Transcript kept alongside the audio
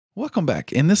Welcome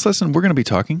back. In this lesson, we're going to be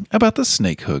talking about the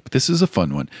snake hook. This is a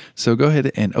fun one. So go ahead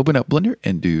and open up Blender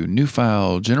and do New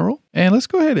File General. And let's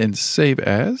go ahead and save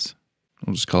as.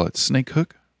 We'll just call it snake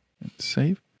hook and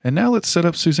save. And now let's set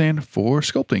up Suzanne for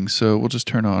sculpting. So we'll just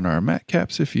turn on our matte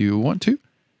caps if you want to.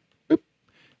 Boop.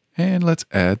 And let's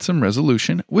add some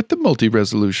resolution with the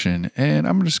multi-resolution. And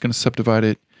I'm just going to subdivide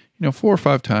it, 4 or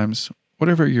 5 times,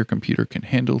 whatever your computer can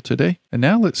handle today. And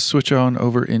now let's switch on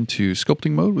over into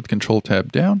sculpting mode with Control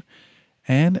Tab down.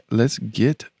 And let's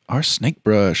get our snake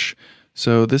brush.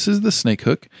 So this is the snake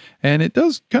hook, and it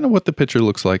does kind of what the picture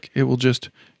looks like. It will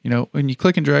just, when you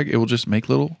click and drag, it will just make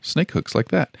little snake hooks like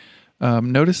that.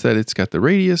 Notice that it's got the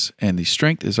radius and the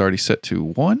strength is already set to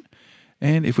 1.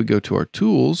 And if we go to our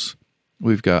tools,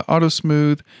 we've got Auto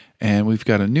Smooth, and we've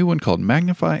got a new one called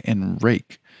Magnify and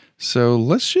Rake. So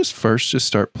let's just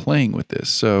start playing with this.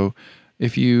 So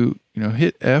if you,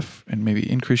 hit F and maybe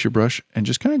increase your brush and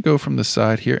just kind of go from the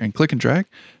side here and click and drag,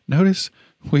 notice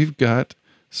we've got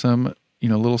some,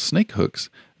 little snake hooks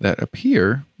that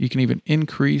appear. You can even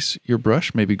increase your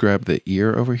brush, maybe grab the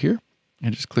ear over here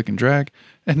and just click and drag.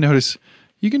 And notice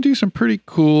you can do some pretty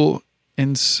cool,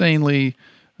 insanely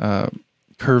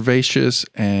curvaceous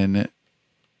and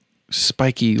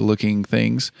spiky looking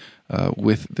things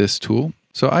with this tool.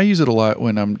 So I use it a lot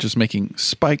when I'm just making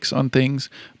spikes on things,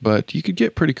 but you could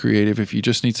get pretty creative if you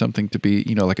just need something to be,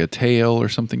 like a tail or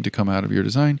something to come out of your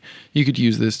design. You could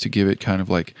use this to give it kind of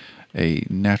like a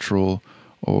natural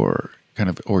or kind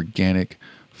of organic,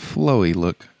 flowy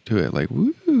look to it, like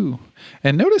woo.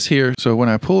 And notice here, so when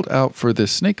I pulled out for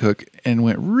this snake hook and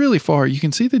went really far, you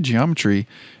can see the geometry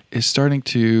is starting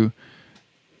to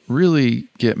really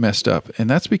get messed up. And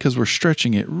that's because we're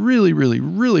stretching it really, really,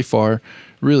 really far,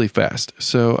 really fast.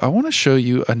 So I want to show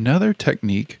you another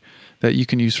technique that you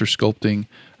can use for sculpting.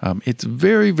 It's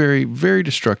very, very, very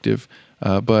destructive,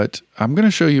 but I'm going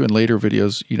to show you in later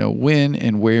videos, when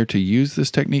and where to use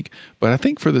this technique. But I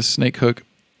think for the snake hook,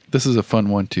 this is a fun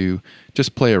one to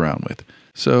just play around with.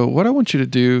 So what I want you to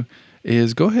do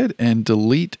is go ahead and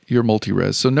delete your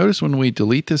multi-res. So notice when we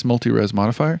delete this multi-res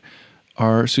modifier,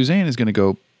 our Suzanne is going to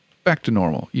go back to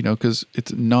normal, because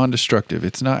it's non-destructive.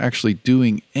 It's not actually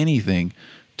doing anything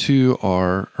to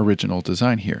our original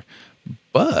design here.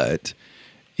 But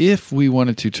if we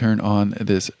wanted to turn on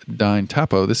this Dyne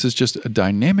Topo, this is just a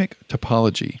dynamic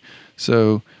topology.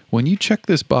 So when you check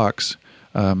this box,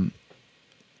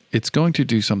 it's going to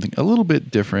do something a little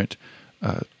bit different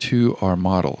to our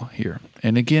model here.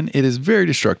 And again, it is very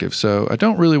destructive. So I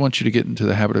don't really want you to get into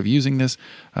the habit of using this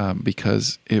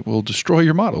because it will destroy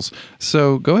your models.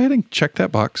 So go ahead and check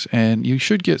that box and you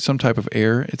should get some type of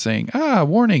error. It's saying,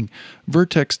 warning,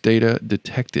 vertex data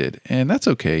detected. And that's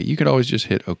okay. You could always just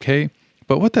hit OK.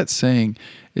 But what that's saying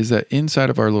is that inside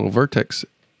of our little vertex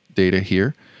data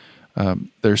here,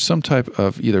 there's some type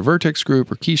of either vertex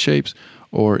group or key shapes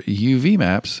or UV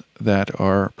maps that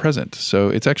are present. So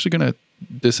it's actually going to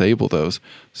disable those.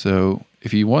 So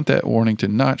if you want that warning to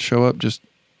not show up, just,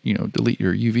 delete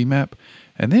your UV map.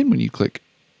 And then when you click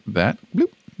that,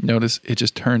 bloop, notice it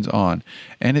just turns on.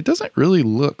 And it doesn't really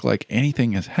look like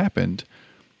anything has happened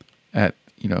at,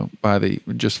 by the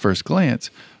just first glance.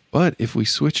 But if we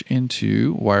switch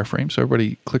into wireframe, so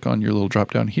everybody click on your little drop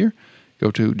down here,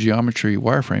 go to geometry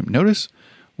wireframe. Notice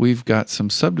we've got some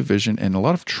subdivision and a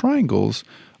lot of triangles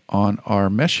on our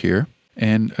mesh here.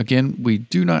 And again, we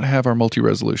do not have our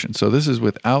multi-resolution. So this is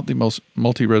without the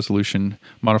multi-resolution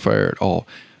modifier at all.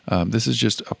 This is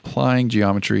just applying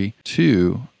geometry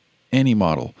to any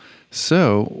model.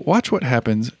 So watch what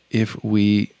happens if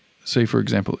we, say for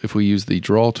example, if we use the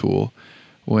draw tool,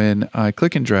 when I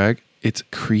click and drag, it's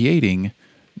creating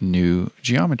new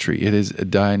geometry. It is a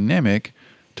dynamic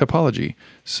topology.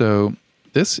 So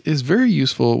this is very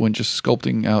useful when just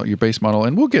sculpting out your base model,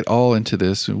 and we'll get all into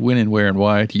this, when and where and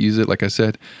why to use it, like I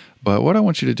said. But what I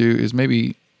want you to do is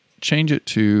maybe change it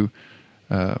to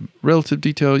relative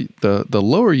detail. The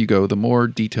lower you go, the more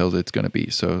detailed it's going to be.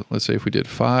 So let's say if we did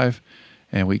 5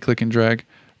 and we click and drag,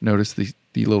 notice the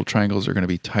little triangles are going to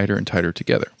be tighter and tighter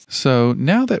together. So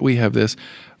now that we have this,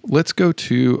 let's go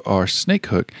to our snake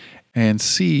hook and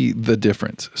see the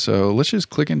difference. So let's just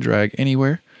click and drag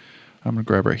anywhere. I'm going to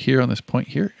grab right here on this point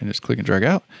here and just click and drag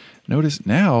out. Notice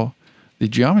now the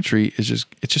geometry is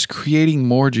just creating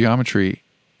more geometry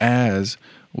as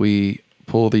we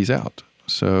pull these out.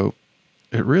 So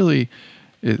it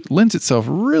lends itself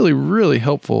really, really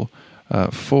helpful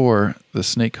for the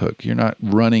snake hook. You're not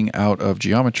running out of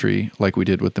geometry like we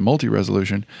did with the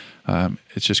multi-resolution.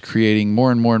 It's just creating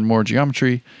more and more and more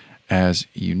geometry as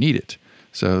you need it.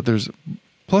 So there's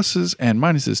pluses and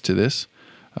minuses to this.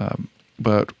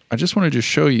 but I just wanted to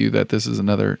show you that this is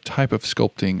another type of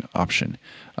sculpting option.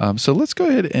 So let's go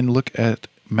ahead and look at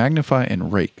magnify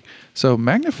and rake. So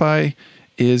magnify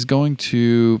is going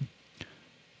to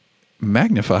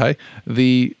magnify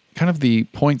the kind of the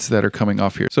points that are coming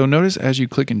off here. So notice as you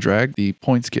click and drag, the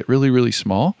points get really, really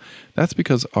small. That's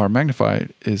because our magnify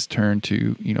is turned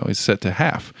to, is set to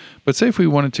half. But say if we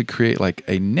wanted to create like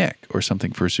a neck or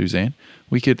something for Suzanne,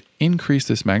 we could increase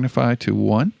this magnify to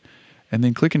 1 and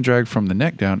then click and drag from the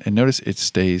neck down, and notice it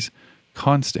stays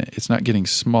constant. It's not getting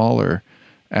smaller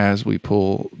as we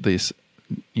pull this,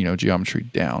 geometry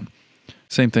down.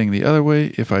 Same thing the other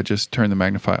way. If I just turn the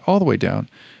magnify all the way down,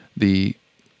 the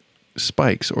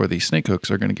spikes or the snake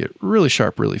hooks are going to get really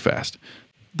sharp really fast.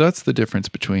 That's the difference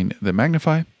between the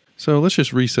magnify. So let's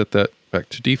just reset that back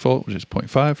to default, which is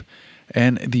 0.5.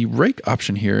 And the rake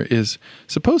option here is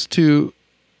supposed to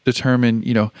determine,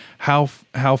 how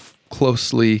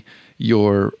closely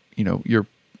your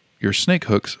snake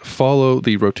hooks follow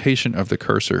the rotation of the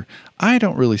cursor. I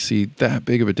don't really see that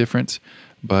big of a difference,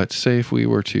 but say if we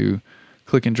were to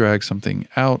click and drag something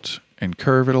out and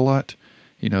curve it a lot,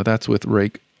 that's with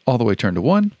rake all the way turned to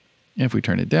 1. And if we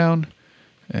turn it down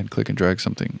and click and drag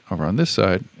something over on this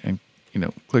side and,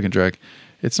 click and drag,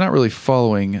 it's not really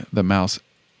following the mouse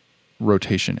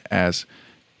rotation as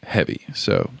heavy.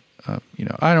 So,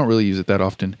 I don't really use it that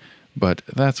often, but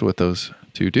that's what those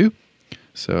two do.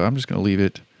 So I'm just going to leave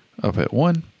it up at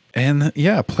 1. And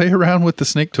yeah, play around with the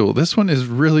snake tool. This one is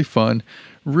really fun,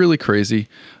 really crazy.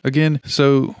 Again,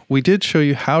 so we did show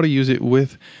you how to use it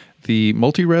with the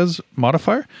multi-res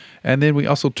modifier, and then we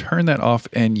also turn that off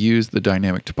and use the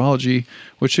dynamic topology,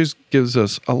 which just gives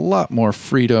us a lot more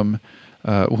freedom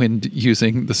when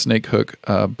using the snake hook,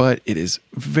 but it is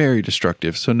very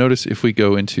destructive. So notice if we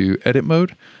go into edit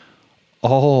mode,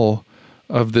 all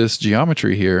of this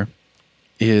geometry here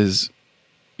is,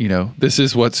 this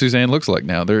is what Suzanne looks like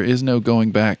now. There is no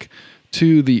going back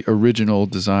to the original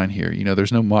design here.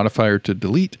 There's no modifier to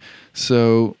delete.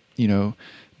 So,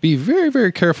 be very,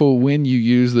 very careful when you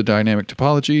use the dynamic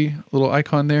topology little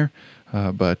icon there.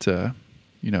 But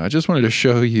I just wanted to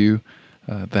show you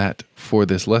that for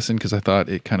this lesson because I thought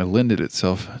it kind of lended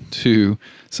itself to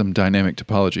some dynamic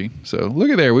topology. So look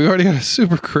at there. We already got a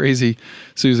super crazy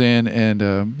Suzanne. And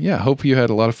hope you had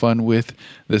a lot of fun with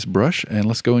this brush. And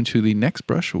let's go into the next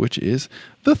brush, which is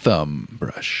the thumb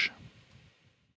brush.